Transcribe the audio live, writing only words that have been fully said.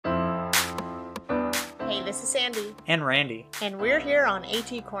Hey, this is Sandy. And Randy. And we're here on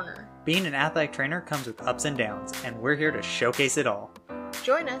AT Corner. Being an athletic trainer comes with ups and downs, and we're here to showcase it all.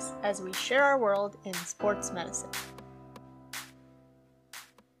 Join us as we share our world in sports medicine.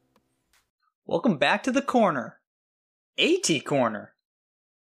 Welcome back to the corner. AT Corner.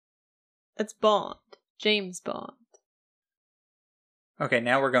 That's Bond. James Bond. Okay,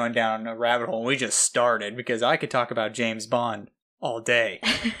 now we're going down a rabbit hole. We just started because I could talk about James Bond all day.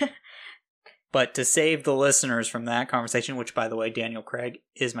 But to save the listeners from that conversation, which, by the way, Daniel Craig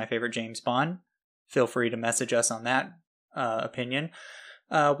is my favorite James Bond, feel free to message us on that opinion.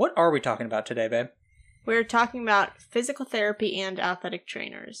 What are we talking about today, babe? We're talking about physical therapy and athletic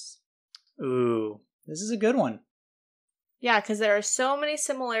trainers. Ooh, this is a good one. Yeah, because there are so many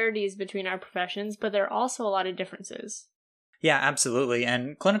similarities between our professions, but there are also a lot of differences. Yeah, absolutely.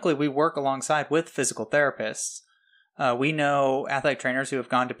 And clinically, we work alongside with physical therapists. We know athletic trainers who have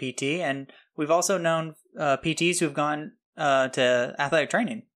gone to PT, and we've also known PTs who have gone to athletic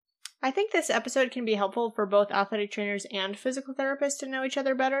training. I think this episode can be helpful for both athletic trainers and physical therapists to know each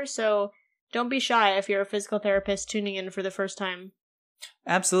other better, so don't be shy if you're a physical therapist tuning in for the first time.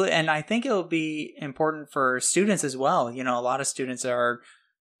 Absolutely, and I think it'll be important for students as well. You know, a lot of students are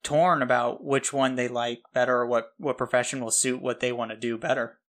torn about which one they like better, or what profession will suit what they want to do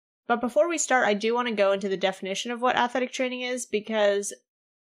better. But before we start, I do want to go into the definition of what athletic training is, because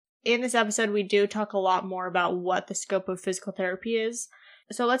in this episode we do talk a lot more about what the scope of physical therapy is.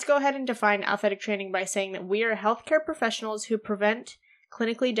 So let's go ahead and define athletic training by saying that we are healthcare professionals who prevent,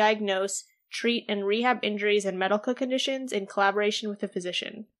 clinically diagnose, treat, and rehab injuries and medical conditions in collaboration with a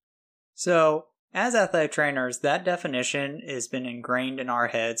physician. So, as athletic trainers, that definition has been ingrained in our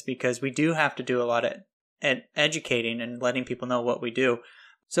heads because we do have to do a lot of educating and letting people know what we do.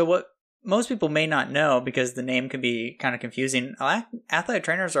 So what most people may not know, because the name can be kind of confusing, athletic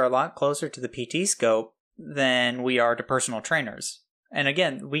trainers are a lot closer to the PT scope than we are to personal trainers. And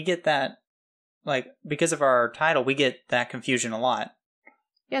again, we get that, because of our title, we get that confusion a lot.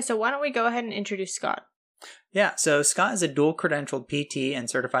 Yeah, so why don't we go ahead and introduce Scott? Yeah, so Scott is a dual-credentialed PT and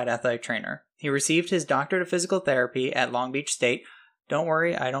certified athletic trainer. He received his doctorate of physical therapy at Long Beach State. Don't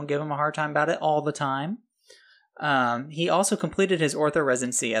worry, I don't give him a hard time about it all the time. He also completed his ortho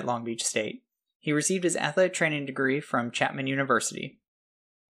residency at Long Beach State. He received his athletic training degree from Chapman University,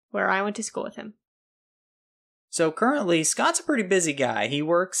 where I went to school with him. So currently, Scott's a pretty busy guy. He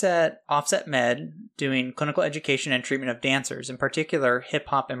works at Offset Med, doing clinical education and treatment of dancers, in particular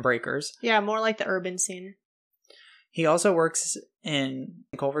hip-hop and breakers. Yeah, more like the urban scene. He also works in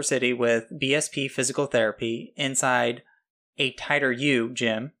Culver City with BSP Physical Therapy inside a Tighter U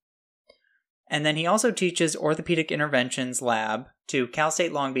gym. And then he also teaches orthopedic interventions lab to Cal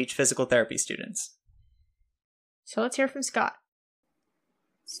State Long Beach physical therapy students. So let's hear from Scott.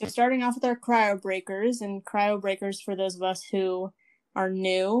 So starting off with our cryo breakers, and cryo breakers, for those of us who are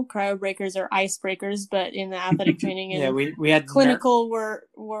new, cryo breakers are icebreakers, but in the athletic training and we had clinical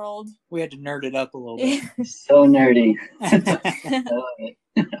world. We had to nerd it up a little bit. So nerdy.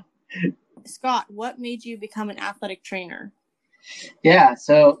 Scott, what made you become an athletic trainer? Yeah,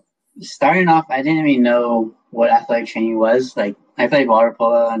 so starting off, I didn't even know what athletic training was. I played water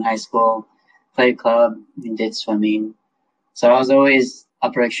polo in high school, played club, and did swimming. So I was always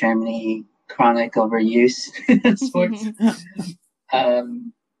upper extremity, chronic overuse sports. I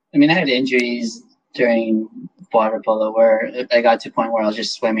had injuries during water polo where I got to a point where I was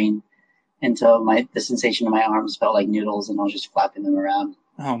just swimming until the sensation of my arms felt like noodles and I was just flapping them around.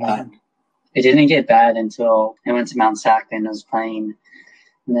 Oh, man. It didn't get bad until I went to Mount Sac and I was playing.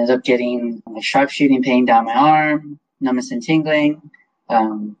 And ended up getting sharp shooting pain down my arm, numbness and tingling.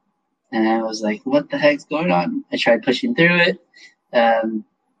 And I was like, what the heck's going on? I tried pushing through it. And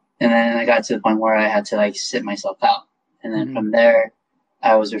then I got to the point where I had to sit myself out. And then from there,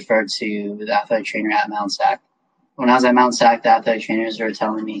 I was referred to the athletic trainer at Mount Sac. When I was at Mount Sac, the athletic trainers were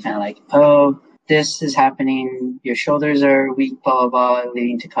telling me oh, this is happening. Your shoulders are weak, blah, blah, blah,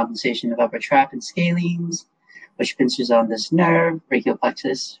 leading to compensation of upper trap and scalenes, which pinches on this nerve, brachial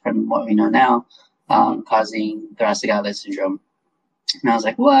plexus, from what we know now, causing thoracic outlet syndrome. And I was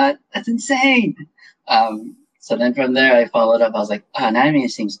like, what? That's insane. So then from there, I followed up. I was like, anatomy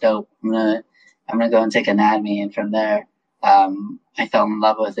seems dope. I'm gonna go and take anatomy. And from there, I fell in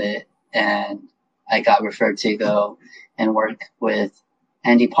love with it, and I got referred to go and work with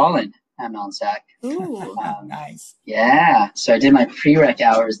Andy Pollin at Mount Sac. Ooh, nice. Yeah. So I did my prereq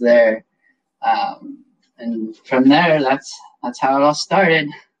hours there. And from there, that's how it all started.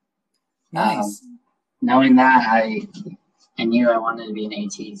 Nice. Knowing that, I knew I wanted to be an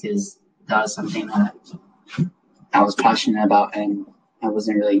AT because that was something that I was passionate about, and I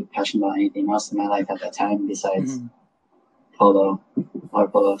wasn't really passionate about anything else in my life at that time besides Mhm. water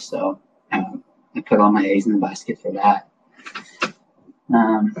polo. So I put all my eggs in the basket for that.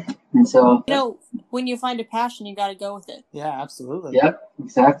 And so, When you find a passion, you got to go with it. Yeah, absolutely. yep,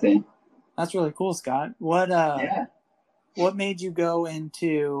 exactly. That's really cool, Scott. What made you go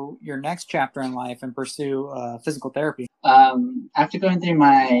into your next chapter in life and pursue physical therapy? After going through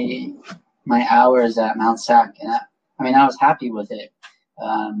my hours at Mount Sac, and I was happy with it.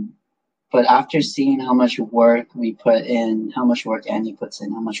 But after seeing how much work we put in, how much work Andy puts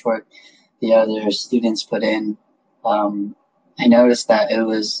in, how much work the other students put in, I noticed that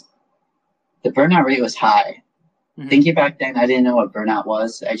the burnout rate was high. Mhm. Thinking back then, I didn't know what burnout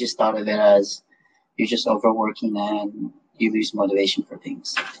was. I just thought of it as you're just overworking and you lose motivation for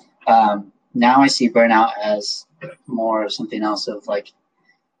things. Now I see burnout as more something else of like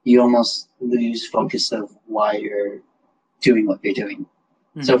you almost lose focus of why you're doing what you're doing.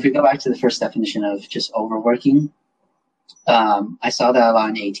 Mhm. So if we go back to the first definition of just overworking, I saw that a lot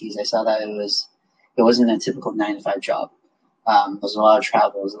in ATs. I saw that it wasn't a typical 9-to-5 job. There was a lot of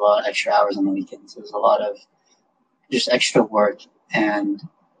travel, there was a lot of extra hours on the weekends, there was a lot of just extra work. And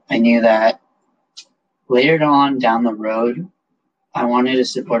I knew that later on down the road, I wanted to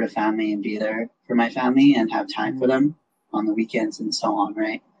support a family and be there for my family and have time for them on the weekends and so on,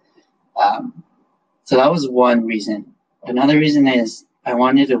 right? So that was one reason. Another reason is I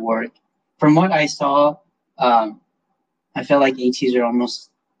wanted to work. From what I saw, I felt like ATs are almost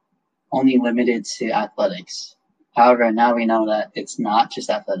only limited to athletics. However, now we know that it's not just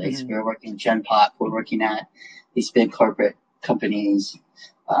athletics. Mhm. We're working Gen Pop. We're working at these big corporate companies,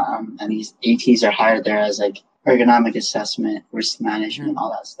 and these ATs are hired there as like ergonomic assessment, risk management,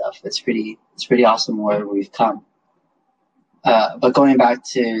 all that stuff. It's pretty awesome where we've come. But going back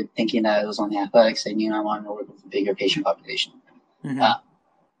to thinking that it was only athletics, I knew I wanted to work with a bigger patient population. Mhm.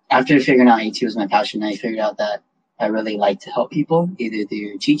 After figuring out AT was my passion, I figured out that I really like to help people, either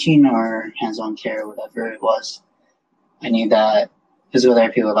through teaching or hands-on care, whatever it was. I knew that physical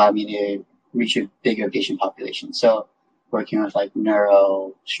therapy would allow me to reach a bigger patient population. So working with like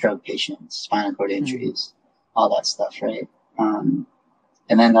neuro, stroke patients, spinal cord injuries, all that stuff, right? And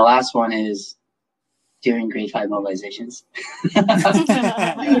then the last one is doing grade 5 mobilizations.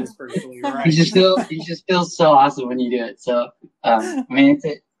 That is pretty cool. You're right. You just feel so awesome when you do it. So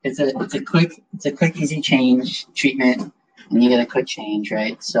it's a quick, easy change treatment, and you get a quick change,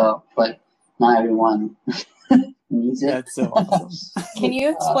 right? So, but not everyone needs it. That's so awesome. Can you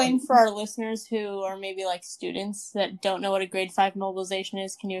explain for our listeners who are maybe like students that don't know what a grade 5 mobilization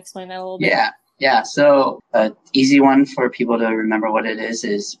is? Can you explain that a little bit? Yeah. So, easy one for people to remember what it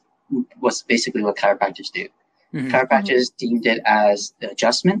is what's basically what chiropractors do. Mhm. Chiropractors deemed it as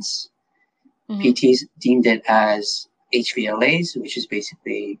adjustments. Mhm. PTs deemed it as HVLAs, which is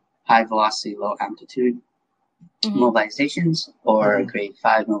basically high velocity, low amplitude mobilizations, or a grade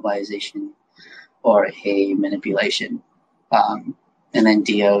 5 mobilization, or a manipulation. And then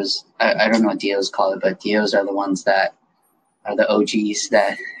DOs, I don't know what DOs call it, but DOs are the ones that are the OGs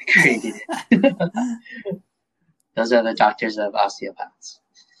that created it. Those are the doctors of osteopaths.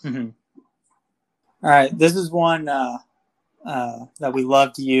 Mm-hmm. All right, this is one that we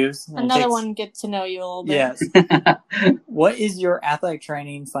love to use. Another one, get to know you a little bit. Yes. What is your athletic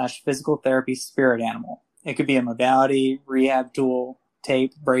training / physical therapy spirit animal? It could be a modality, rehab tool,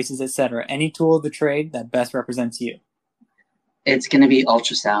 tape, braces, etc. Any tool of the trade that best represents you. It's going to be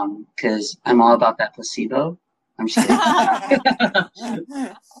ultrasound because I'm all about that placebo. I'm just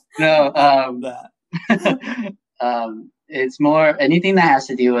kidding. No, it's more anything that has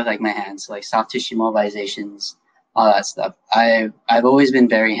to do with like my hands, like soft tissue mobilizations, all that stuff. I've always been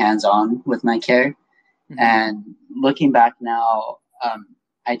very hands-on with my care, and looking back now,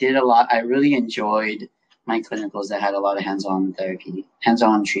 I did a lot. I really enjoyed my clinicals that had a lot of hands-on therapy,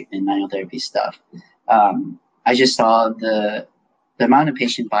 hands-on treatment, manual therapy stuff. I just saw the amount of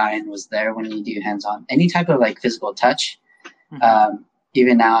patient buy-in was there when you do hands-on, any type of like physical touch.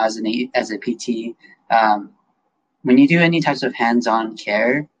 Even now as a PT, when you do any types of hands-on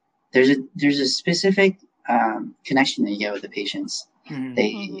care, there's a specific connection that you get with the patients.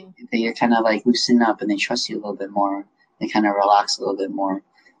 They kind of like loosen up and they trust you a little bit more. They kind of relax a little bit more.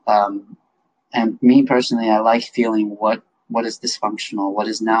 And me personally, I like feeling what is dysfunctional, what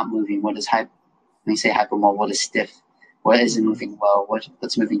is not moving, what is when you say hypermobile, what is stiff, what isn't moving well,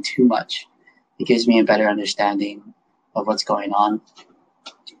 what's moving too much. It gives me a better understanding of what's going on.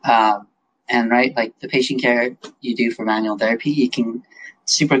 And right, like the patient care you do for manual therapy, you can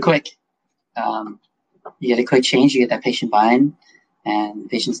super quick. You get a quick change, you get that patient buy-in, and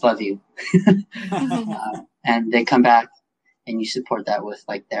patients love you. And they come back and you support that with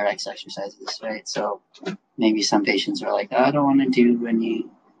like their exercises, right? So maybe some patients are like, oh, I don't want to do any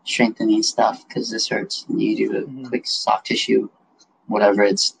strengthening stuff because this hurts. And you do a quick soft tissue, whatever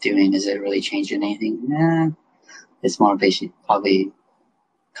it's doing. Is it really changing anything? Nah, it's more patient probably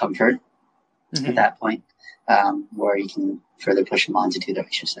comfort at that point, where you can further push them on to do their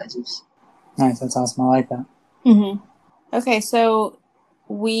exercises. Nice, that's awesome. I like that. Mm-hmm. Okay, so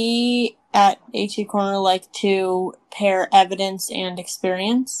we at HE Corner like to pair evidence and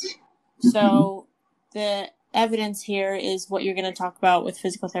experience. So the evidence here is what you're going to talk about with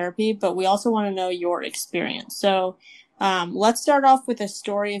physical therapy, but we also want to know your experience. So let's start off with a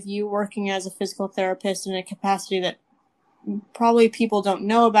story of you working as a physical therapist in a capacity that probably people don't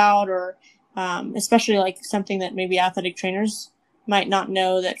know about, or especially like something that maybe athletic trainers might not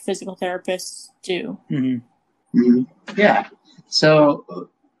know that physical therapists do. Yeah. So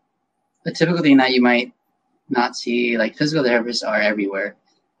a typical thing that you might not see, like physical therapists are everywhere.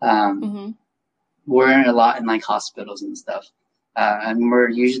 We're a lot in like hospitals and stuff. And we're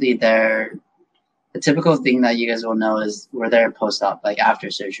usually there. The typical thing that you guys will know is we're there post-op, like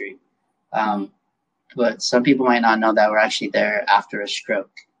after surgery. But some people might not know that we're actually there after a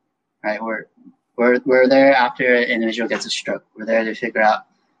stroke, right? We're there after an individual gets a stroke. We're there to figure out,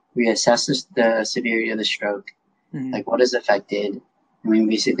 we assess the severity of the stroke, like what is affected, and we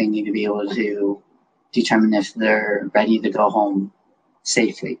basically need to be able to determine if they're ready to go home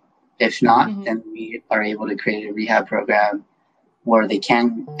safely. If not, then we are able to create a rehab program where they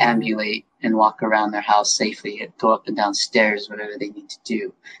can ambulate and walk around their house safely, go up and down stairs, whatever they need to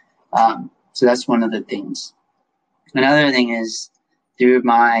do. So that's one of the things. Another thing is, through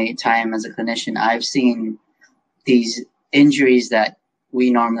my time as a clinician, I've seen these injuries that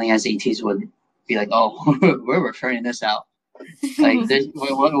we normally as ATs would be like, oh, we're referring this out. Like,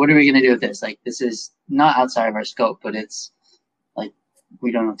 what are we going to do with this? Like, this is not outside of our scope, but it's like,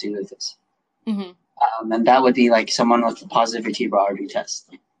 we don't know what to do with this. And that would be like someone with a positive vertebral artery test.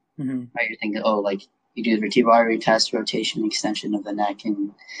 Right? You're thinking, oh, like, you do the vertebral artery test, rotation, extension of the neck,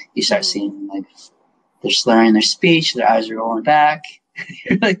 and you start seeing like they're slurring their speech, their eyes are rolling back.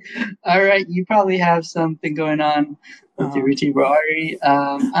 You're like, all right, you probably have something going on with your vertebral artery.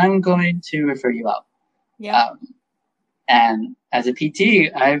 I'm going to refer you out. And as a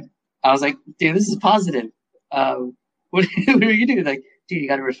PT, I was like, dude, this is positive. What are you doing? Like, dude, you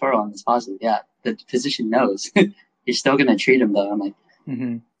got a referral and it's positive. Yeah, the physician knows. You're still going to treat him though. I'm like,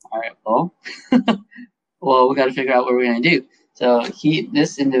 all right, well, we got to figure out what we're going to do. So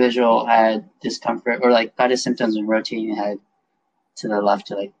this individual had discomfort or like got his symptoms when rotating his head to the left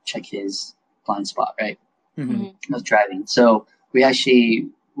to like check his blind spot, right? I was driving. So we actually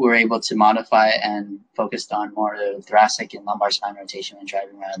were able to modify it and focused on more of thoracic and lumbar spine rotation when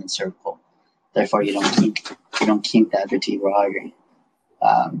driving rather than cervical. Therefore, you don't kink that vertebral artery.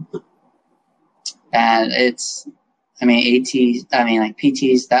 And it's,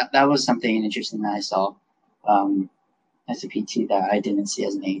 PTs, that was something interesting that I saw as a PT that I didn't see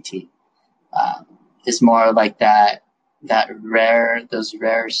as an AT. It's more like those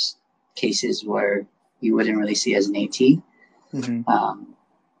rare cases where you wouldn't really see as an AT.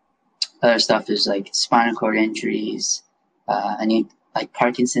 Other stuff is like spinal cord injuries, like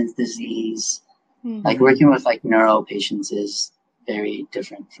Parkinson's disease. Like working with like neuro patients is very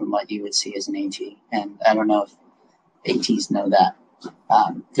different from what you would see as an AT. And I don't know if ATs know that.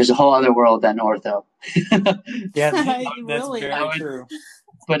 There's a whole other world than ortho. Yeah, that's Really? very true.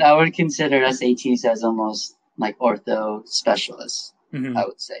 But I would consider us ATs as almost like ortho specialists, I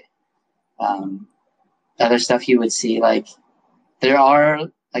would say. Other stuff you would see, like there are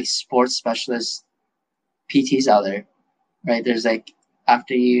like sports specialist PTs out there, right? There's like,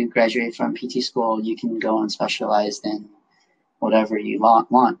 after you graduate from PT school, you can go and specialize in whatever you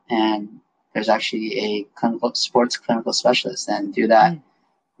want. And there's actually a sports clinical specialist. And through that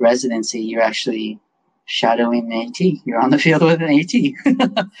residency, you're actually shadowing an AT. You're on the field with an AT.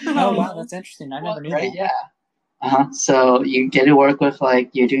 Oh, wow, that's interesting. I never knew that. Yeah. So you get to work with, like,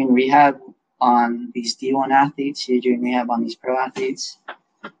 you're doing rehab on these D1 athletes, you're doing rehab on these pro athletes,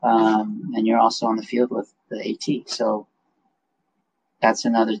 and you're also on the field with the AT. So that's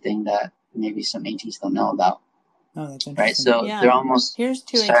another thing that maybe some ATs don't know about. Oh, that's interesting. Right, so they're almost Here's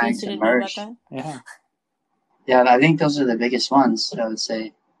two starting ATs to didn't know about merge. that. Yeah, I think those are the biggest ones, I would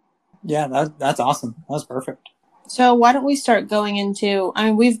say. Yeah, that's awesome. That was perfect. So why don't we start going into,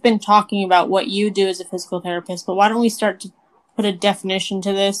 we've been talking about what you do as a physical therapist, but why don't we start to put a definition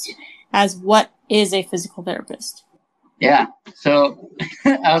to this as what is a physical therapist? Yeah, so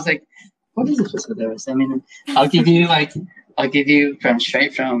I was like, what is a physical therapist? I mean, I'll give you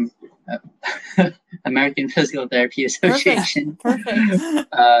straight from American Physical Therapy Association. Perfect.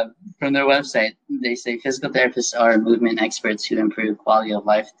 From their website, they say physical therapists are movement experts who improve quality of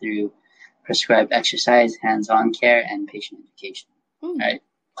life through prescribed exercise, hands-on care, and patient education. Right?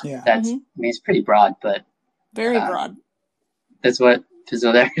 Yeah. That's, I mean, it's pretty broad, but very broad. That's what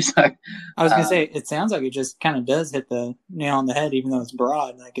physical therapists are. I was gonna say, it sounds like it just kind of does hit the nail on the head, even though it's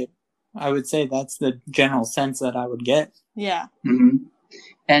broad. I would say that's the general sense that I would get. Yeah. Mm-hmm.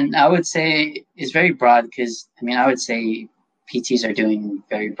 And I would say it's very broad because, I mean, I would say PTs are doing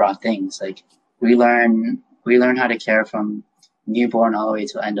very broad things. Like we learn how to care from newborn all the way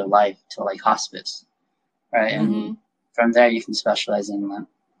to end of life to like hospice, right? And from there you can specialize in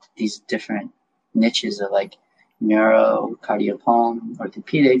these different niches of like neuro, cardiopulm,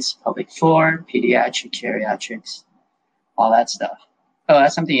 orthopedics, pelvic floor, pediatric, geriatrics, all that stuff. Oh,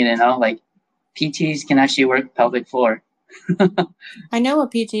 that's something you didn't know. Like PTs can actually work pelvic floor. I know a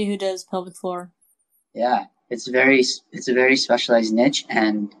PT who does pelvic floor. Yeah, it's a very specialized niche,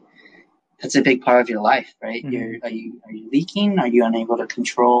 and it's a big part of your life, right? Are you leaking? Are you unable to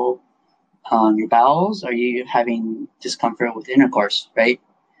control your bowels? Are you having discomfort with intercourse, right?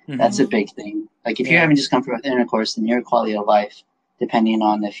 That's a big thing. Like if you're having discomfort with intercourse, then your quality of life, depending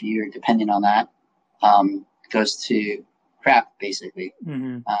on if you're dependent on that, goes to crap, basically.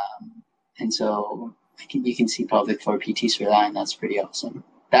 And so you can see pelvic floor PTs for that, and that's pretty awesome.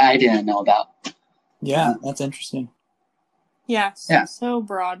 That I didn't know about. Yeah, that's interesting. Yeah, so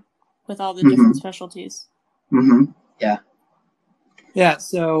broad with all the different specialties. Yeah. Yeah,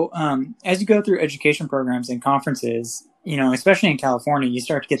 so as you go through education programs and conferences, you know, especially in California, you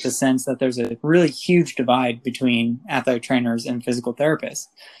start to get the sense that there's a really huge divide between athletic trainers and physical therapists.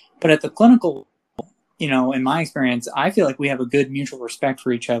 But at the clinical, you know, in my experience, I feel like we have a good mutual respect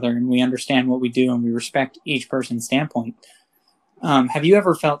for each other, and we understand what we do, and we respect each person's standpoint. Have you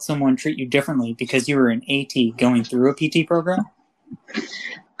ever felt someone treat you differently because you were an AT going through a PT program?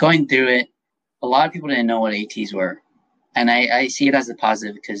 Going through it, a lot of people didn't know what ATs were. And I see it as a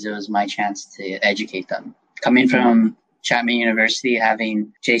positive because it was my chance to educate them. Coming from Chapman University,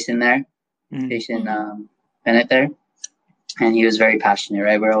 having Jason there, Jason Bennett there, and he was very passionate,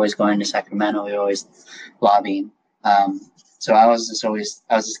 right? We're always going to Sacramento. We were always lobbying. So I was this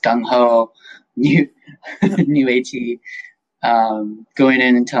gung-ho new AT, going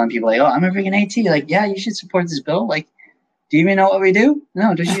in and telling people like, oh, I'm a freaking AT. Like, yeah, you should support this bill. Like, do you even know what we do?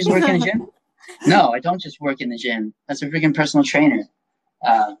 No, don't you just work in the gym? No, I don't just work in the gym. That's a freaking personal trainer.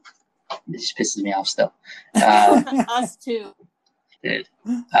 It just pisses me off still. Us too. Dude.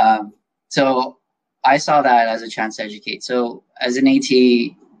 So I saw that as a chance to educate. So as an AT,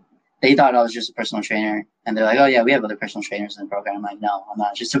 they thought I was just a personal trainer, and they're like, "Oh yeah, we have other personal trainers in the program." I'm like, "No, I'm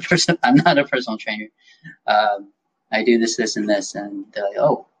not just a person. I'm not a personal trainer. I do this, this, and this." And they're like,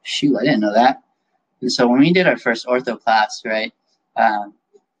 "Oh shoot, I didn't know that." And so when we did our first ortho class, right,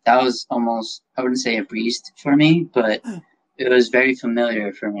 that was almost, I wouldn't say a breeze for me, but it was very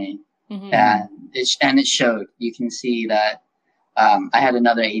familiar for me. And it showed. You can see that I had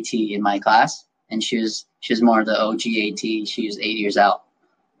another AT in my class, and she was more of the OG AT. She was 8 years out,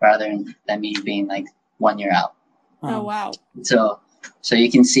 rather than me being like 1 year out. Oh wow! So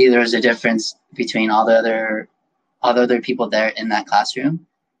you can see there was a difference between all the other people there in that classroom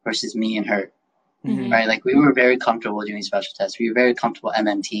versus me and her. Right? Like we were very comfortable doing special tests. We were very comfortable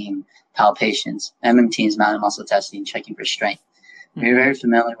MMTing palpations. MMT is mounted muscle testing, checking for strength. We were very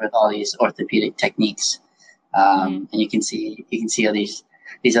familiar with all these orthopedic techniques. And you can see all these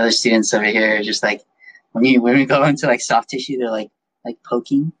other students over here just like when we go into like soft tissue, they're like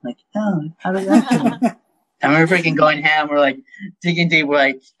poking, like, oh, how does that feel? And we're freaking going ham. We're like digging deep. We're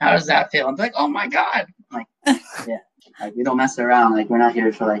like, how does that feel? I'm like, oh my God. I'm like, yeah, like we don't mess around. Like we're not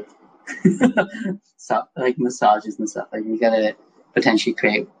here for like like massages and stuff. Like we gotta potentially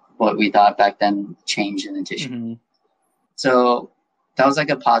create what we thought back then, change in the tissue. So that was like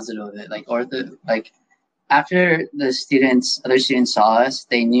a positive of it. Like after other students saw us,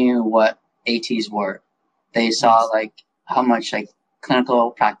 they knew what ATs were. They saw like how much like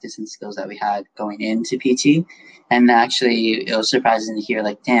clinical practice and skills that we had going into PT, and actually it was surprising to hear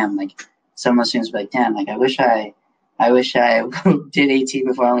like, damn, like some of the students were like, damn, like I wish I did AT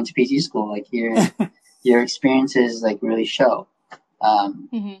before I went to PT school. Like your experiences like really show.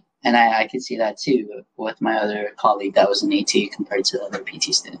 And I could see that too with my other colleague that was an AT compared to the other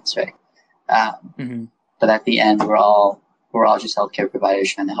PT students, right? But at the end, we're all just healthcare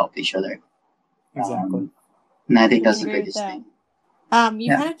providers trying to help each other. Exactly. And I think that's the biggest thing.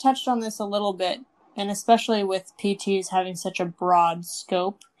 You kind of touched on this a little bit, and especially with PTs having such a broad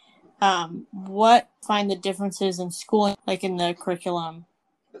scope. What find the differences in schooling, like in the curriculum?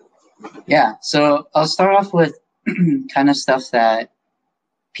 Yeah, so I'll start off with kind of stuff that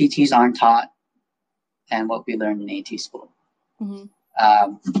PTs aren't taught and what we learn in AT school.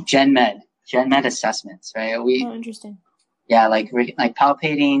 Gen Med assessments, right? Oh, interesting. Yeah, like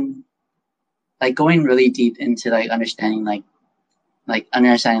palpating, like going really deep into like understanding like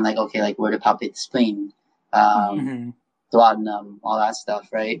okay, like where to palpate the spleen, duodenum, all that stuff,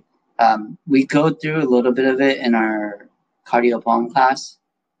 right? We go through a little bit of it in our cardiopulmonary class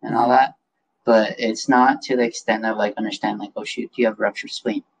and all that, but it's not to the extent of like understand like, oh shoot, you have ruptured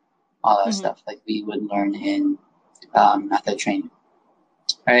spleen, all that stuff like we would learn in athletic training,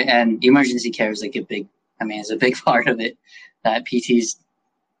 right? And emergency care is like it's a big part of it that PTs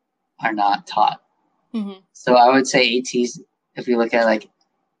are not taught. So I would say ATs, if we look at like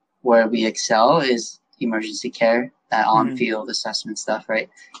where we excel, is emergency care, that on-field assessment stuff, right?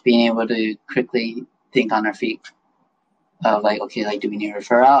 Being able to quickly think on our feet of like, okay, like, do we need to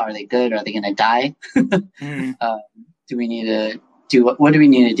refer out? Are they good? Are they going to die? Do we need to do what do we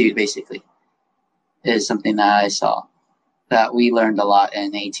need to do, basically, is something that I saw that we learned a lot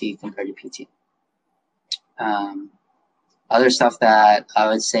in AT compared to PT. Other stuff that I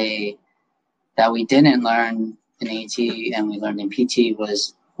would say that we didn't learn in AT and we learned in PT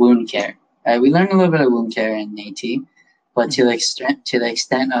was wound care. We learned a little bit of wound care in AT, but to the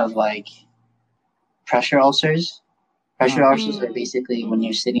extent of like pressure ulcers. Pressure ulcers are basically when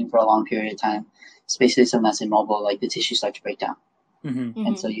you're sitting for a long period of time. It's basically something that's immobile, like the tissue starts to break down,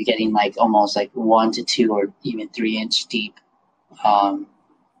 and so you're getting like almost like 1 to 2 or even 3 inch deep,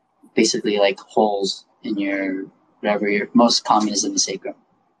 basically like holes in your whatever your most common is in the sacrum.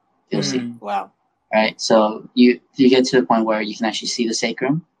 You'll see. Wow. Right, so you get to the point where you can actually see the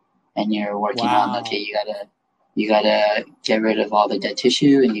sacrum, and you're working on okay, you gotta get rid of all the dead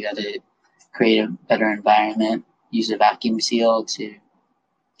tissue, and you gotta create a better environment, use a vacuum seal to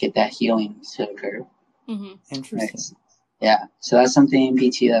get that healing to occur. Interesting. Right. Yeah, so that's something in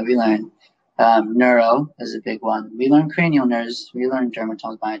PT that we learned. Neuro is a big one. We learn cranial nerves, we learn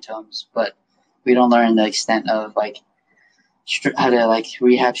dermatomes, myotomes, but we don't learn the extent of like how to like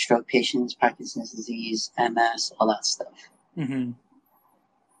rehab stroke patients, Parkinson's disease, MS, all that stuff. And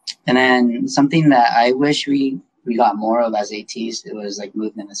then something that I wish we got more of as ATs, it was like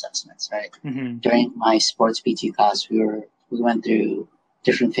movement assessments, right? During my sports PT class, we went through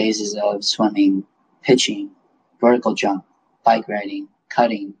different phases of swimming, pitching, vertical jump, bike riding,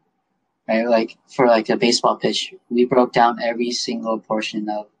 cutting, right? Like for like a baseball pitch, we broke down every single portion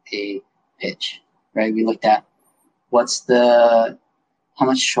of a pitch, right? We looked at how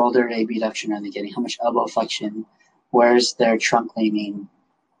much shoulder abduction are they getting? How much elbow flexion? Where's their trunk leaning?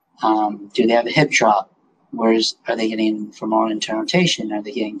 Do they have a hip drop? Are they getting femoral internal rotation? Are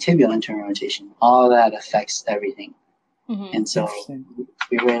they getting tibial internal rotation? All that affects everything. And so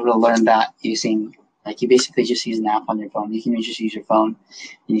we were able to learn that using, like, you basically just use an app on your phone. You can just use your phone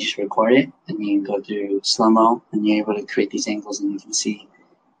and you just record it, and you can go through slow-mo, and you're able to create these angles, and you can see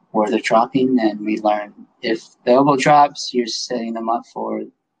where they're dropping. And we learn if the elbow drops, you're setting them up for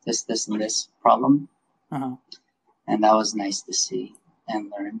this, and this problem. And that was nice to see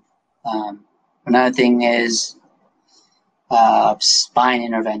and learn. Another thing is spine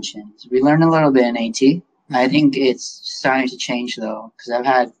interventions. We learned a little bit in AT. I think it's starting to change though,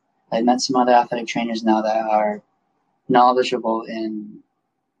 because I've met some other athletic trainers now that are knowledgeable in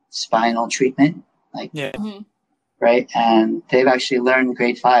spinal treatment, like right, and they've actually learned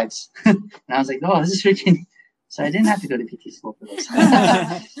grade 5s. And I was like, oh, this is freaking. So I didn't have to go to PT school for this,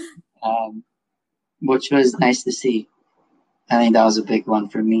 which was nice to see. I think that was a big one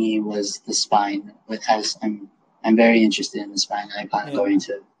for me, was the spine. As I'm very interested in the spine, and I plan on going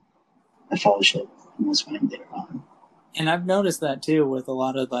to a fellowship in the spine later on. And I've noticed that too with a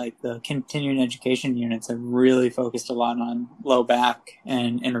lot of like the continuing education units have really focused a lot on low back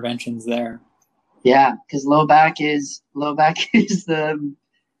and interventions there. Yeah, because low back is the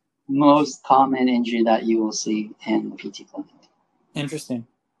most common injury that you will see in the PT clinic. Interesting.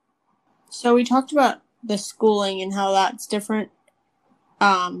 So we talked about the schooling and how that's different.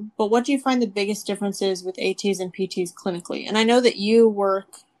 But what do you find the biggest differences with ATs and PTs clinically? And I know that you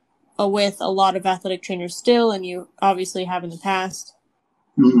work with a lot of athletic trainers still, and you obviously have in the past.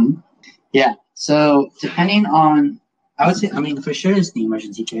 Yeah. So depending on, I would say, for sure it's the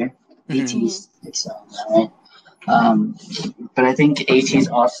emergency care. ATs excel, right? But I think ATs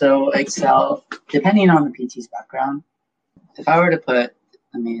also excel depending on the PT's background. If I were to put,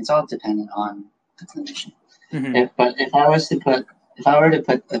 it's all dependent on the clinician. If I were to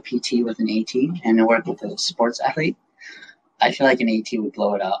put a PT with an AT and work with a sports athlete, I feel like an AT would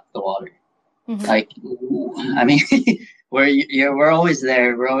blow it out the water. we're always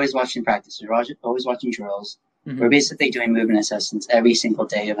there. We're always watching practice. We're always watching drills. We're basically doing movement assessments every single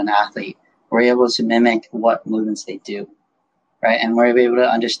day of an athlete. We're able to mimic what movements they do, right? And we're able to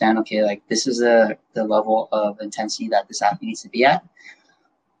understand, okay, like this is the level of intensity that this athlete needs to be at.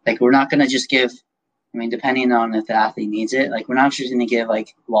 Like we're not going to just give, I mean, depending on if the athlete needs it, like we're not just going to give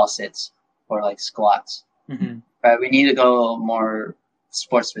like wall sits or like squats, right? We need to go more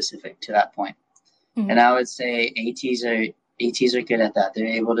sport specific to that point. And I would say ATs are good at that. They're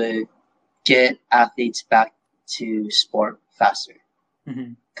able to get athletes back to sport faster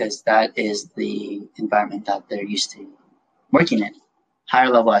because that is the environment that they're used to working in. Higher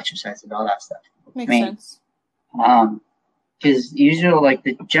level exercise and all that stuff. Makes sense. Because usually, like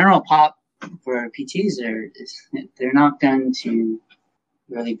the general pop for PTs, they're not going to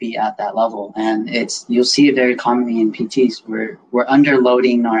really be at that level, and you'll see it very commonly in PTs. We're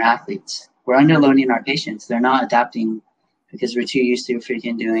underloading our athletes. We're underloading our patients. They're not adapting because we're too used to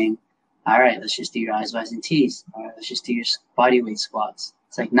freaking doing. All right, let's just do your eyes, Y's, and T's. All right, let's just do your body weight squats.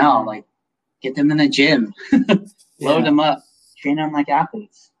 It's like no, like get them in the gym, load them up, train them like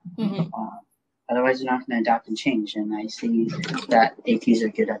athletes. Otherwise, they're not going to adapt and change. And I see that ATs are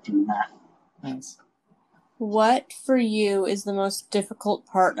good at doing that. Nice. What for you is the most difficult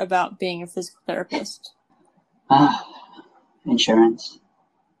part about being a physical therapist? Insurance.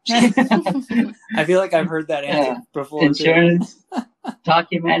 I feel like I've heard that answer before. Insurance,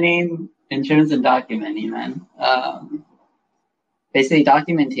 insurance and documenting, man. Basically,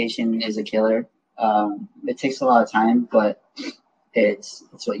 documentation is a killer. It takes a lot of time, but it's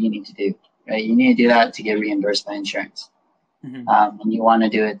what you need to do. Right, you need to do that to get reimbursed by insurance, and you want to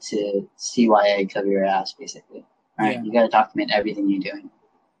do it to CYA cover your ass, basically. Right, you got to document everything you're doing.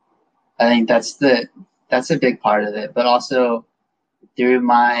 I think that's a big part of it, but also through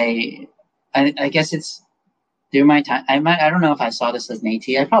my, I guess it's through my time. I don't know if I saw this as an AT.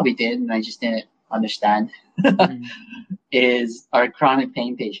 I probably did, and I just didn't understand. Is our chronic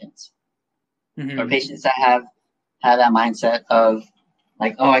pain patients, or patients that have that mindset of.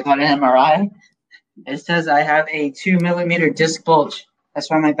 Like, oh, I got an MRI. It says I have a 2 millimeter disc bulge.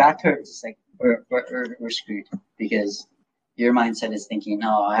 That's why my back hurts. It's like we're screwed because your mindset is thinking,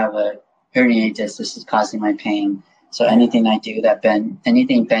 oh, I have a herniated disc. This is causing my pain. So anything I do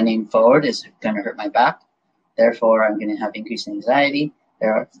anything bending forward is going to hurt my back. Therefore, I'm going to have increased anxiety.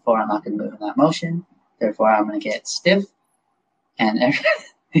 Therefore, I'm not going to move in that motion. Therefore, I'm going to get stiff, and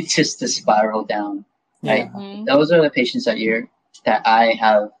it's just a spiral down. Right? Those are the patients that I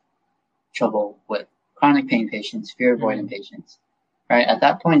have trouble with. Chronic pain patients, fear avoidant patients. Right? At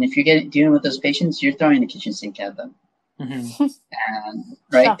that point, if you're dealing with those patients, you're throwing the kitchen sink at them. And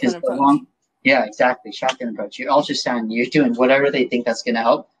right? Because exactly. Shotgun approach. You're ultrasound, you're doing whatever they think that's gonna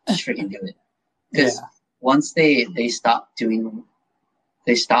help, just freaking do it. Because once they stop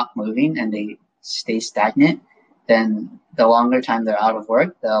moving and they stay stagnant, then the longer time they're out of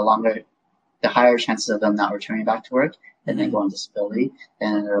work, the higher chances of them not returning back to work. Then they go on disability,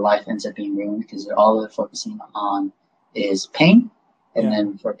 and their life ends up being ruined because all they're focusing on is pain. And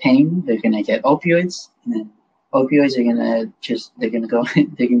then for pain, they're going to get opioids. And then opioids are going to they're going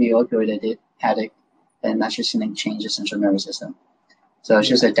to be opioid addict. And that's just going to change the central nervous system. So it's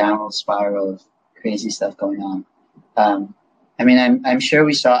just a downward spiral of crazy stuff going on. I mean, I'm sure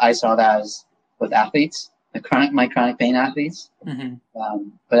I saw that as with athletes, my chronic pain athletes.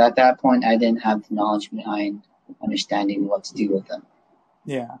 But at that point, I didn't have the knowledge behind understanding what to do with them.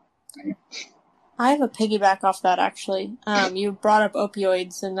 Right. I have a piggyback off that, actually. You brought up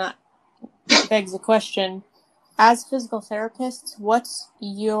opioids, and that begs the question. As physical therapists, what's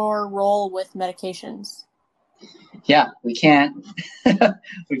your role with medications? Yeah, we can't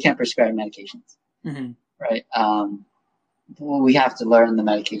prescribe medications. Right? We have to learn the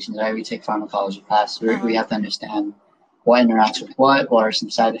medications, right? We take pharmacology class. We have to understand what interacts with what are some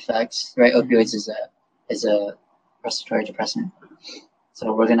side effects, right? Opioids is a respiratory depressant.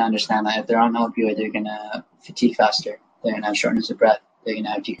 So we're going to understand that if they're on opioid, they're going to fatigue faster. They're going to have shortness of breath. They're going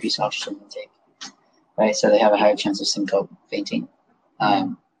to have decreased oxygen intake, right? So they have a higher chance of syncope, fainting.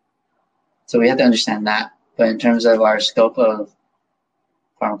 So we have to understand that. But in terms of our scope of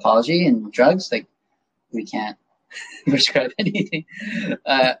pharmacology and drugs, like we can't prescribe anything.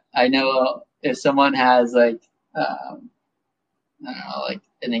 I know if someone has I don't know, like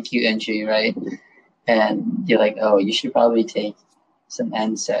an acute injury, right? And you're like, oh, you should probably take some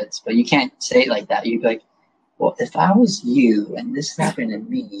NSAIDs, but you can't say it like that. You'd be like, well, if I was you and this happened to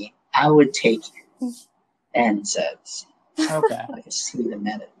me, I would take NSAIDs. Okay. Like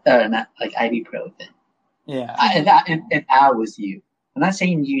acetaminophen, not like ibuprofen. Yeah. If I was you, I'm not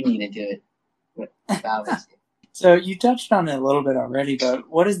saying you need to do it, but if I was you. So you touched on it a little bit already, but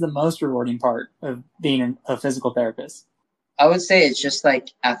what is the most rewarding part of being a physical therapist? I would say it's just like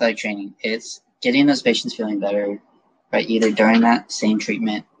athletic training. It's getting those patients feeling better, right? Either during that same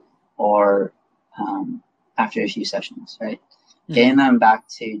treatment or after a few sessions, right? Mm-hmm. Getting them back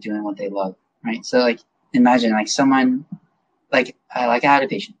to doing what they love, right? So like imagine like someone like I had a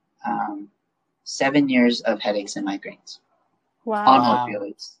patient, 7 years of headaches and migraines. Wow.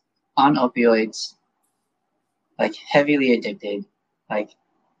 On opioids, like heavily addicted, like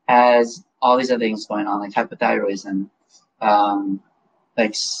has all these other things going on, like hypothyroidism,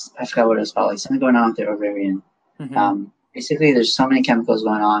 like I forgot what it was called, like something going on with their ovarian. Mm-hmm. Basically, there's so many chemicals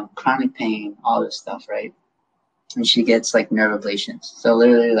going on, chronic pain, all this stuff, right? And she gets like nerve ablations. So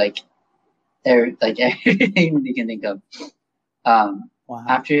literally, like everything you can think of. Wow.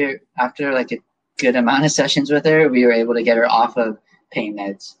 After like a good amount of sessions with her, we were able to get her off of pain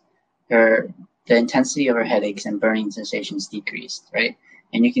meds. The intensity of her headaches and burning sensations decreased, right?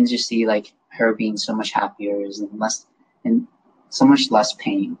 And you can just see like her being so much happier and so much less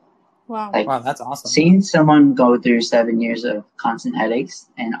pain. Wow. Like, wow, that's awesome. Seeing someone go through 7 years of constant headaches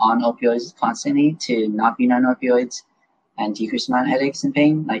and on opioids constantly to not being on opioids and decrease amount of headaches and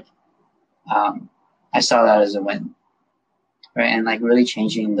pain, like I saw that as a win, right? And like really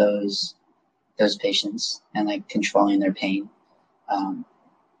changing those patients and like controlling their pain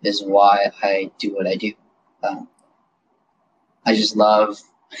is why I do what I do. I just love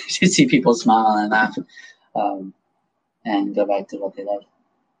to see people smile and laugh and go back to what they love.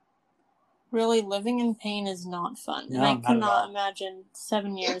 Really, living in pain is not fun. No, and I could not imagine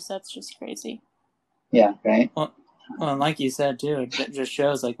 7 years. That's just crazy. Yeah, right? Well, and like you said, too, it just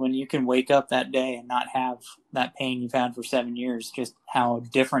shows like when you can wake up that day and not have that pain you've had for 7 years, just how a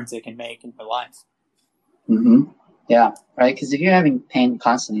difference it can make in your life. Mm-hmm. Yeah, right? Because if you're having pain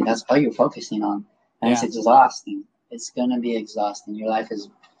constantly, that's all you're focusing on. And It's exhausting. It's going to be exhausting. Your life is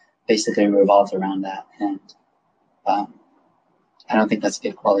basically revolved around that. And I don't think that's a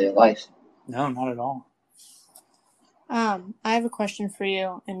good quality of life. No, not at all. I have a question for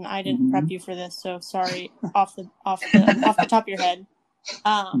you, and I didn't prep you for this, so sorry off the top of your head.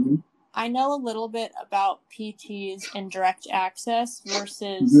 I know a little bit about PTs and direct access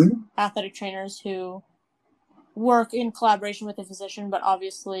versus athletic trainers who work in collaboration with a physician, but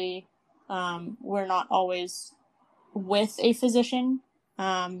obviously we're not always with a physician.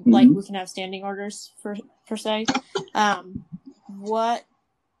 Like we can have standing orders per se. What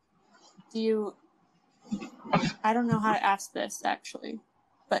do you? I don't know how to ask this actually,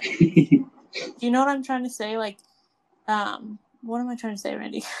 but do you know what I'm trying to say? Like, what am I trying to say,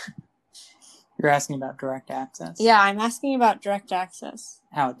 Randy? You're asking about direct access? Yeah, I'm asking about direct access.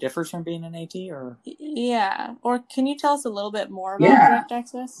 How it differs from being an AT, or? Yeah, or can you tell us a little bit more about direct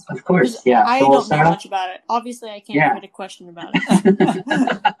access? Of course, yeah. I don't know much about it. Obviously, I can't put a question about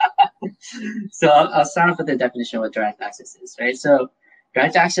it. So I'll start off with the definition of what direct access is, right? So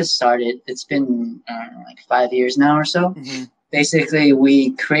direct access started, it's been like 5 years now or so. Mm-hmm. Basically,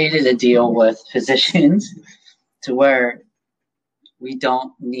 we created a deal with physicians to where we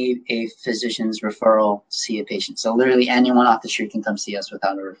don't need a physician's referral to see a patient. So literally anyone off the street can come see us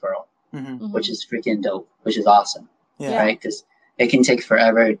without a referral, which is freaking dope, which is awesome, right? Because it can take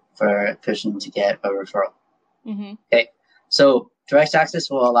forever for a person to get a referral. Okay, so direct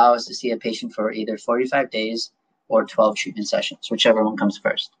access will allow us to see a patient for either 45 days or 12 treatment sessions, whichever one comes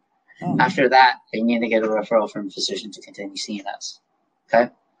first. After that, they need to get a referral from a physician to continue seeing us.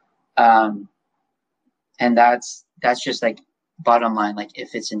 Okay, and that's just like bottom line. Like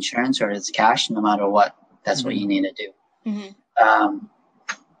if it's insurance or it's cash, no matter what, that's what you need to do.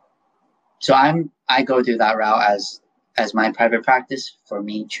 So I go through that route as my private practice for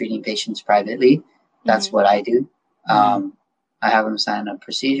me treating patients privately. That's what I do. I have them sign a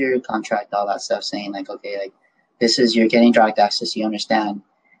procedure, contract, all that stuff, saying like, okay, like this is you're getting direct access. You understand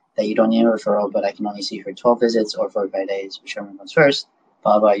that you don't need a referral, but I can only see you for 12 visits or 45 days, whichever one comes first.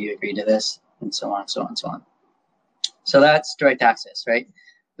 Blah blah. You agree to this, and so on, so on, so on. So that's direct access, right?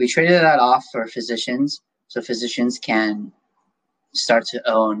 We traded that off for physicians, so physicians can start to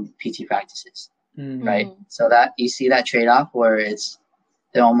own PT practices, right? So that you see that trade-off where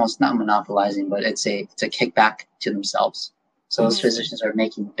they're almost not monopolizing, but it's a kickback to themselves. So those physicians are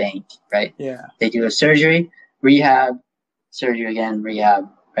making bank, right? Yeah. They do a surgery, rehab, surgery again, rehab,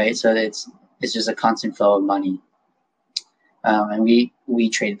 right? So it's just a constant flow of money, and we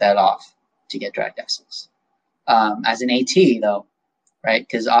traded that off to get direct access. As an AT though, right?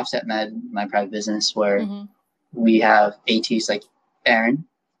 Because Offset Med, my private business, where we have ATs like Aaron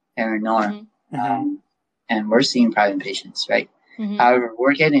Noor, and we're seeing private patients, right? However,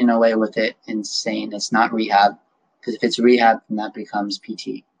 we're getting away with it and saying it's not rehab, because if it's rehab, then that becomes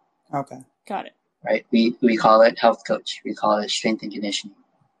PT. Okay. Got it. Right? We call it health coach. We call it strength and conditioning.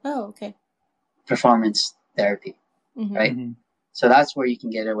 Oh, okay. Performance therapy. Mm-hmm. Right? Mhm. So that's where you can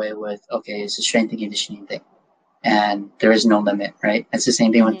get away with, okay, it's a strength and conditioning thing. And there is no limit, right? It's the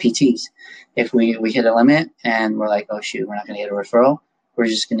same thing with PTs. If we hit a limit and we're like, oh shoot, we're not going to get a referral, we're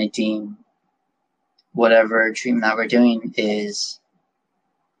just going to deem whatever treatment that we're doing is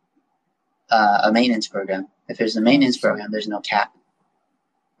a maintenance program. If there's a maintenance program, there's no cap,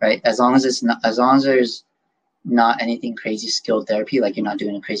 right? As long as there's not anything crazy skilled therapy, like you're not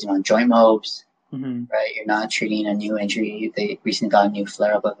doing a crazy amount of joint mobs, right? You're not treating a new injury. They recently got a new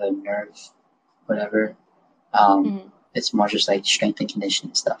flare up of a nerve, whatever. It's more just like strength and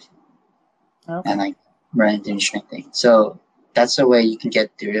conditioning stuff, and like running and strengthening. So that's the way you can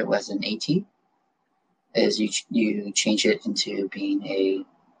get through it as an AT. Is you change it into being a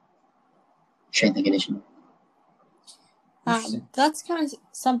strength and conditioning. That's kind of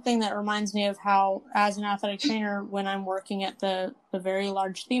something that reminds me of how, as an athletic trainer, when I'm working at the very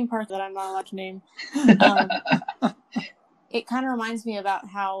large theme park that I'm not allowed to name, it kind of reminds me about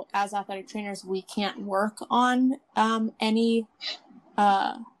how, as athletic trainers, we can't work on any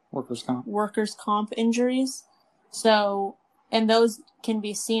workers' comp injuries. So, and those can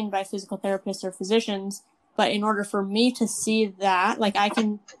be seen by physical therapists or physicians. But in order for me to see that, like, I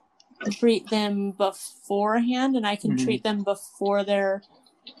can treat them beforehand and I can treat them before they're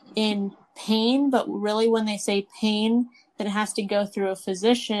in pain. But really, when they say pain, then it has to go through a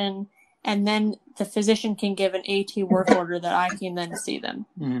physician, and then the physician can give an AT work order that I can then see them.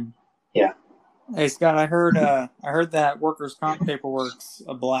 Yeah. Hey Scott, I heard that workers' comp paperwork's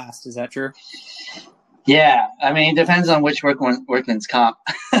a blast. Is that true? Yeah, I mean, it depends on which workman's comp.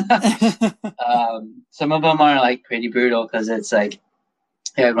 Some of them are like pretty brutal because it's like,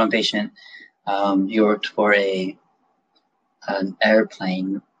 I had one patient. He worked for an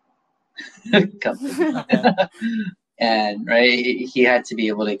airplane company, and he had to be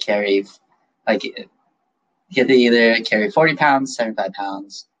able to carry, like, he had to either carry 40 pounds, 75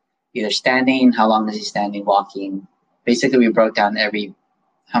 pounds, either standing. How long is he standing? Walking. Basically, we broke down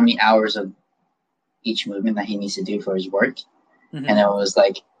how many hours of each movement that he needs to do for his work, and it was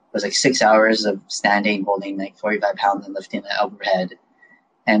like 6 hours of standing, holding like 45 pounds and lifting the overhead.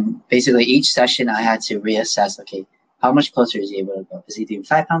 And basically each session I had to reassess, okay, how much closer is he able to go? Is he doing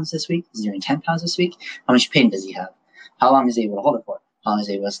 5 pounds this week? Is he doing 10 pounds this week? How much pain does he have? How long is he able to hold it for? How long is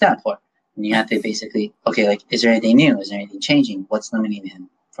he able to stand for? And you have to basically, okay, like, is there anything new? Is there anything changing? What's limiting him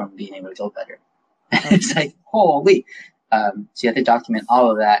from being able to go better? It's like, holy. So you have to document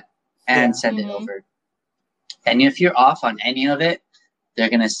all of that and send it over. And if you're off on any of it, they're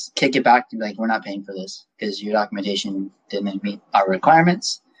going to kick it back to be like, we're not paying for this because your documentation didn't meet our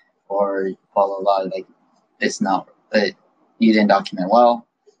requirements, or blah, blah, blah. Like, it's not, you didn't document well,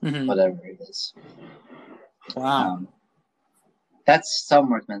 whatever it is. Wow. That's some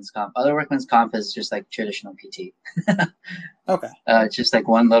workman's comp. Other workman's comp is just like traditional PT. Okay. Just like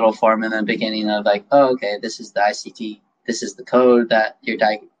one little form in the beginning of like, oh, okay, this is the ICT. This is the code that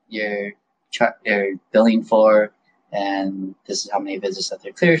you're billing for. And this is how many visits that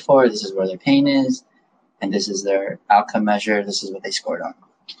they're cleared for. This is where their pain is. And this is their outcome measure. This is what they scored on.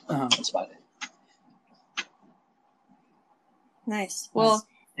 That's about it. Nice. Well,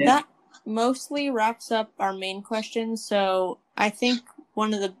 that mostly wraps up our main questions. So I think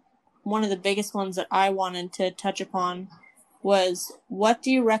one of the biggest ones that I wanted to touch upon was, what do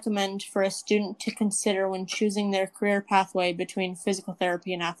you recommend for a student to consider when choosing their career pathway between physical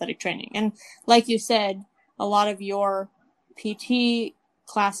therapy and athletic training? And like you said, a lot of your PT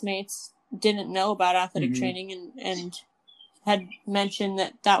classmates didn't know about athletic training and had mentioned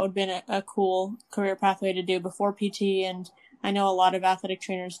that would have been a cool career pathway to do before PT. And I know a lot of athletic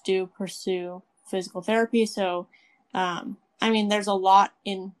trainers do pursue physical therapy. So, I mean, there's a lot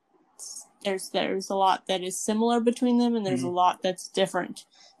there's a lot that is similar between them, and there's a lot that's different.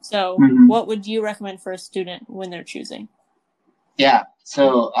 So what would you recommend for a student when they're choosing? Yeah.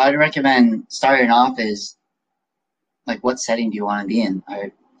 So I'd recommend starting off is, like, what setting do you want to be in?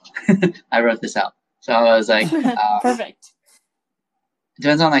 I wrote this out. So I was like, perfect. It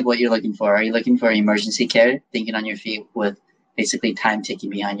depends on like what you're looking for. Are you looking for emergency care, thinking on your feet with basically time ticking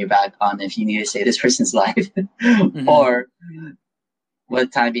behind your back on if you need to save this person's life, or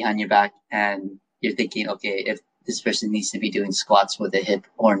with time behind your back and you're thinking, okay, if this person needs to be doing squats with a hip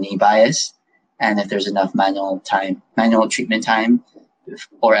or knee bias, and if there's enough manual treatment time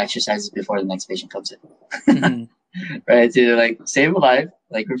or exercises before the next patient comes in. Right, to like save a life,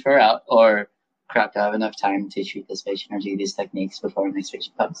 like refer out, or crap, do I have enough time to treat this patient or do these techniques before the next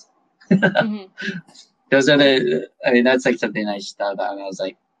patient comes? Those are that's like something I just thought about, and I was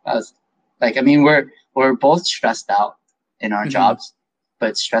like, I mean, we're both stressed out in our jobs,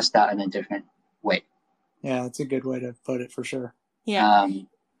 but stressed out in a different way. Yeah, that's a good way to put it for sure. Yeah.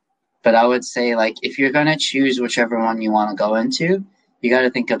 But I would say, like, if you're gonna choose whichever one you want to go into, you got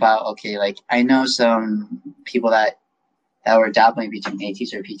to think about, okay, like, I know some people that were dabbling between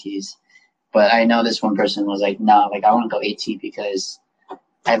ATs or PTs, but I know this one person was like, no, like, I want to go AT because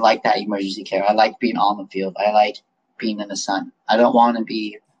I like that emergency care. I like being on the field. I like being in the sun. I don't want to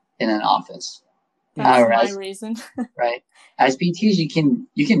be in an office. That's my reason. Right. As PTs, you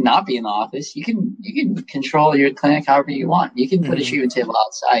can not be in the office. You can control your clinic however you want. You can put a treatment table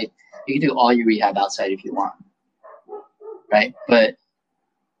outside. You can do all your rehab outside if you want. Right. But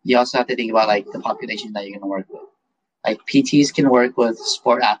you also have to think about, like, the population that you're going to work with. Like, PTs can work with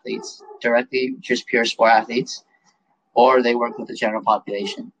sport athletes directly, just pure sport athletes, or they work with the general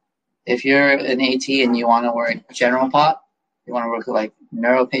population. If you're an AT and you want to work general pop, you want to work with, like,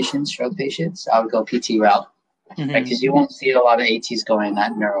 neuro patients, stroke patients, I would go PT route. Right? Because you won't see a lot of ATs going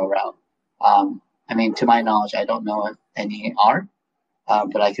that neuro route. I mean, to my knowledge, I don't know if any are,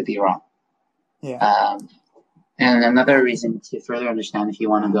 but I could be wrong. Yeah. And another reason to further understand if you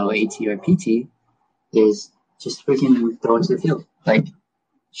want to go AT or PT is just freaking go into the field. Like,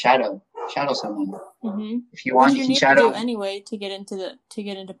 shadow someone. If you want, you can need shadow. to do anyway to get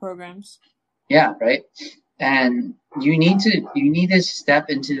into programs. Yeah, right. And you need to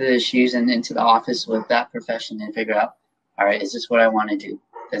step into the shoes and into the office with that profession and figure out, all right, is this what I want to do?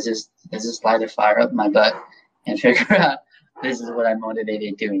 Does this light a fire up my butt? And figure out this is what I'm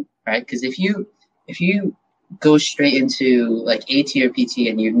motivated doing, right? Because if you go straight into, like, AT or PT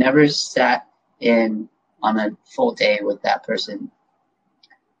and you've never sat in on a full day with that person,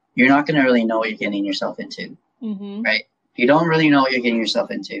 you're not going to really know what you're getting yourself into, right? If you don't really know what you're getting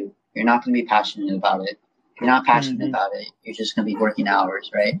yourself into, you're not going to be passionate about it. If you're not passionate about it, you're just going to be working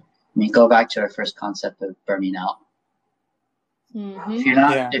hours, right? I mean, go back to our first concept of burning out. If you're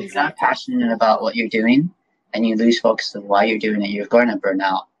not passionate about what you're doing and you lose focus of why you're doing it, you're going to burn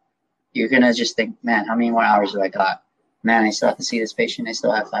out. You're going to just think, man, how many more hours do I got? Man, I still have to see this patient. I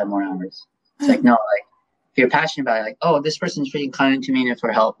still have 5 more hours. It's like, no, like, if you're passionate about it, like, oh, this person's freaking coming to me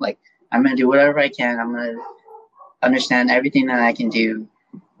for help. Like, I'm going to do whatever I can. I'm going to understand everything that I can do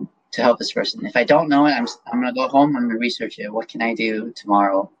to help this person. If I don't know it, I'm going to go home. I'm going to research it. What can I do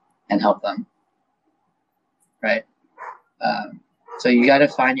tomorrow and help them? Right? So you got to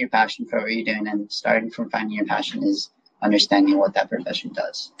find your passion for what you're doing, and starting from finding your passion is understanding what that profession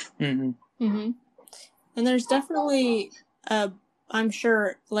does. And there's definitely, I'm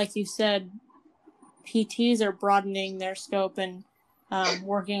sure, like you said, PTs are broadening their scope and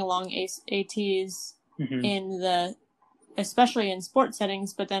working along ATs especially in sports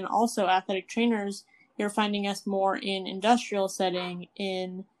settings, but then also athletic trainers, you're finding us more in industrial setting,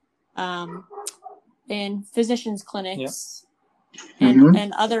 in physicians' clinics,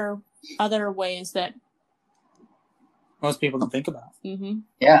 and other ways that most people don't think about.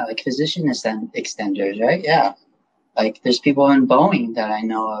 Yeah, like physician extenders, right? Yeah. Like, there's people in Boeing that I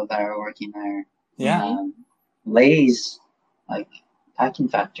know of that are working there. Yeah. Lay's, like, packing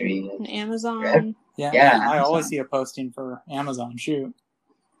factory. And Amazon. Yeah. I Amazon. always see a posting for Amazon. Shoot.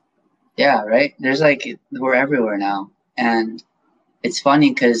 Yeah, right? There's, like, we're everywhere now. And it's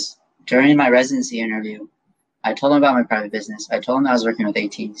funny because during my residency interview, I told them about my private business. I told them I was working with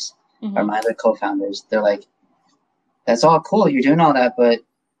ATs, or my other co-founders. They're like, that's all cool. You're doing all that, but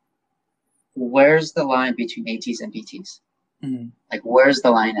where's the line between ATs and PTs? Like, where's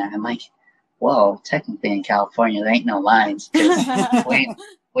the line at? I'm like, well, technically in California, there ain't no lines. we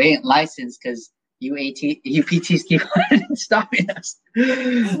ain't licensed because you PTs keep stopping us.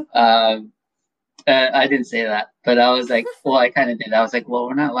 I didn't say that, but I was like, well, I kind of did. I was like, well,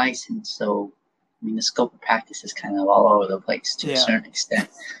 we're not licensed, so I mean, the scope of practice is kind of all over the place to a certain extent.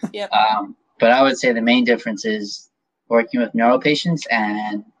 But I would say the main difference is working with neuro patients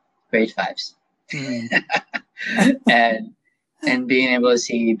and grade 5s, and being able to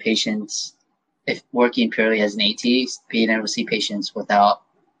see patients, if working purely as an AT, being able to see patients without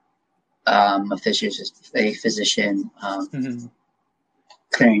a physician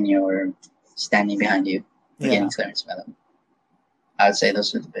clearing you or standing behind you, getting clearance by them. I would say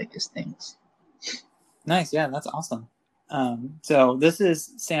those are the biggest things. Nice. Yeah, that's awesome. So this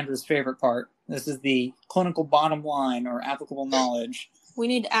is Sandra's favorite part. This is the clinical bottom line, or applicable knowledge. We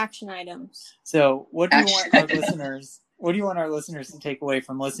need action items. So what do you want our listeners? What do you want our listeners to take away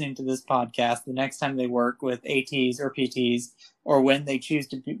from listening to this podcast the next time they work with ATs or PTs, or when they choose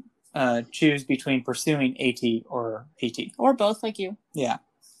to choose between pursuing AT or PT. Or both, like you. Yeah.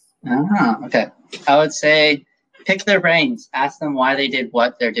 Okay. I would say pick their brains. Ask them why they did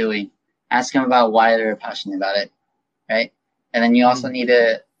what they're doing. Ask them about why they're passionate about it, right? And then you also need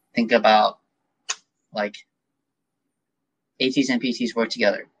to think about, like, ATs and PTs work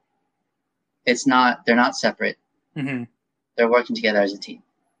together. They're not separate. Mm-hmm. They're working together as a team.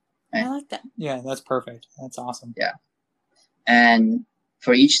 I like that. Yeah, that's perfect. That's awesome. Yeah. And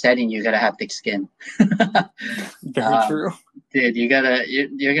for each setting, you gotta have thick skin. Very true. Dude, you're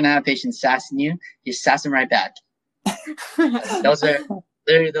gonna have patients sassing you. You sass them right back. Those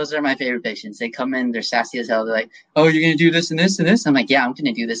are my favorite patients. They come in, they're sassy as hell. They're like, "Oh, you're gonna do this and this and this." I'm like, "Yeah, I'm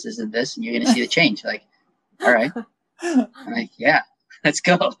gonna do this, this, and this, and you're gonna see the change." Like, all right. I'm like, "Yeah, let's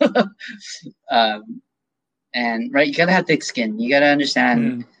go." And right, you gotta have thick skin. You gotta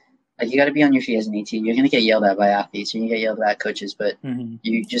understand. Like, you gotta be on your feet as an AT. You're gonna get yelled at by athletes. You're gonna get yelled at by coaches, but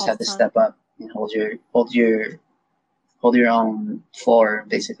you just have to step up and hold your own floor,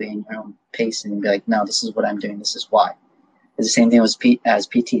 basically, in your own pace, and be like, "No, this is what I'm doing. This is why." It's the same thing as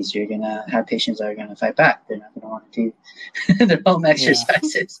PTs. You're gonna have patients that are gonna fight back. They're not gonna want to do their own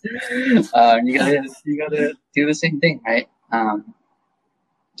exercises. You gotta do the same thing, right?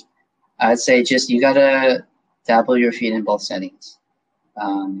 I'd say just you gotta dabble your feet in both settings.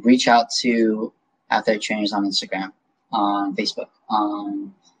 Reach out to athletic trainers on Instagram, on Facebook,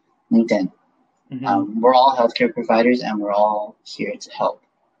 on LinkedIn. We're all healthcare providers, and we're all here to help.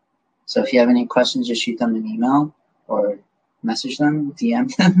 So if you have any questions, just shoot them an email or message them,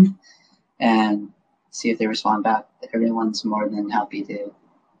 DM them, and see if they respond back. Everyone's more than happy to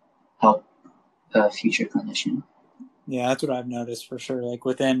help a future clinician. Yeah, that's what I've noticed for sure. Like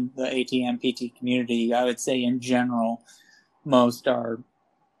within the ATM PT community, I would say in general, most are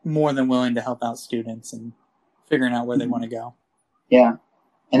more than willing to help out students and figuring out where they want to go. Yeah.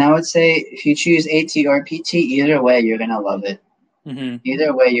 And I would say if you choose AT or PT, either way, you're going to love it.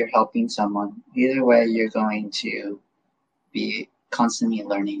 Either way, you're helping someone. Either way, you're going to be constantly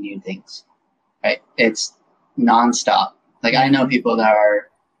learning new things, right? It's nonstop. Like, I know people that are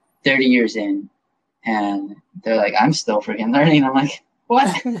 30 years in and they're like, "I'm still freaking learning." I'm like,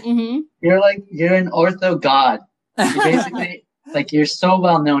 "What?" You're an ortho god. You're basically like, you're so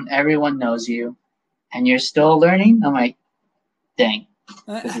well known. Everyone knows you and you're still learning. I'm like, dang,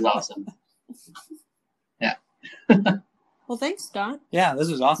 this is awesome. Yeah. Well, thanks, Scott. Yeah, this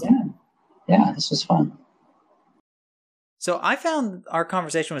was awesome. Yeah, this was fun. So I found our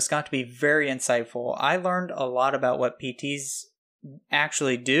conversation with Scott to be very insightful. I learned a lot about what PTs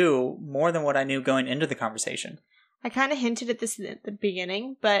actually do, more than what I knew going into the conversation. I kind of hinted at this at the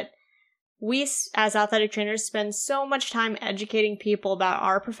beginning, but we as athletic trainers spend so much time educating people about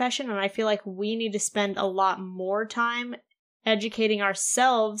our profession, and I feel like we need to spend a lot more time educating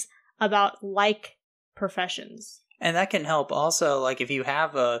ourselves about like professions. And that can help also, like if you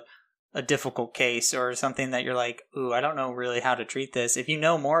have a difficult case or something that you're like, "Ooh, I don't know really how to treat this." If you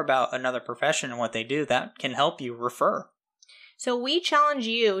know more about another profession and what they do, that can help you refer. So we challenge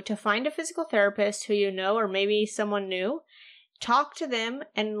you to find a physical therapist who you know, or maybe someone new, talk to them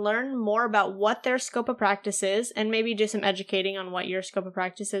and learn more about what their scope of practice is, and maybe do some educating on what your scope of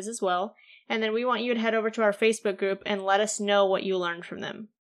practice is as well. And then we want you to head over to our Facebook group and let us know what you learned from them.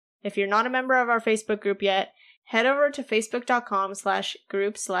 If you're not a member of our Facebook group yet, head over to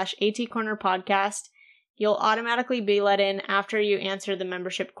facebook.com/group/ATcornerpodcast. You'll automatically be let in after you answer the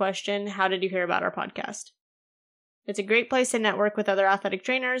membership question, "How did you hear about our podcast?" It's a great place to network with other athletic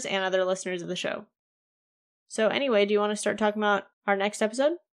trainers and other listeners of the show. So anyway, do you want to start talking about our next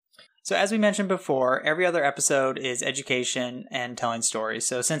episode? So as we mentioned before, every other episode is education and telling stories.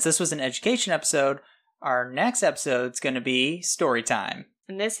 So since this was an education episode, our next episode is going to be story time.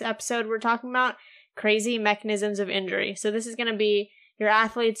 In this episode, we're talking about crazy mechanisms of injury. So this is going to be your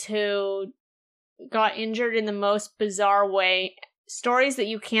athletes who got injured in the most bizarre way, stories that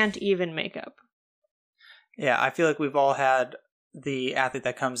you can't even make up. Yeah, I feel like we've all had the athlete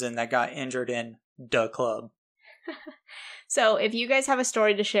that comes in that got injured in the club. So if you guys have a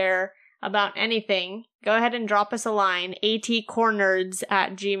story to share about anything, go ahead and drop us a line,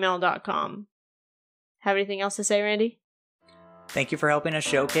 atcornerds@gmail.com. Have anything else to say, Randy? Thank you for helping us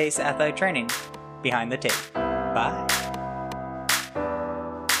showcase athletic training behind the tape. Bye.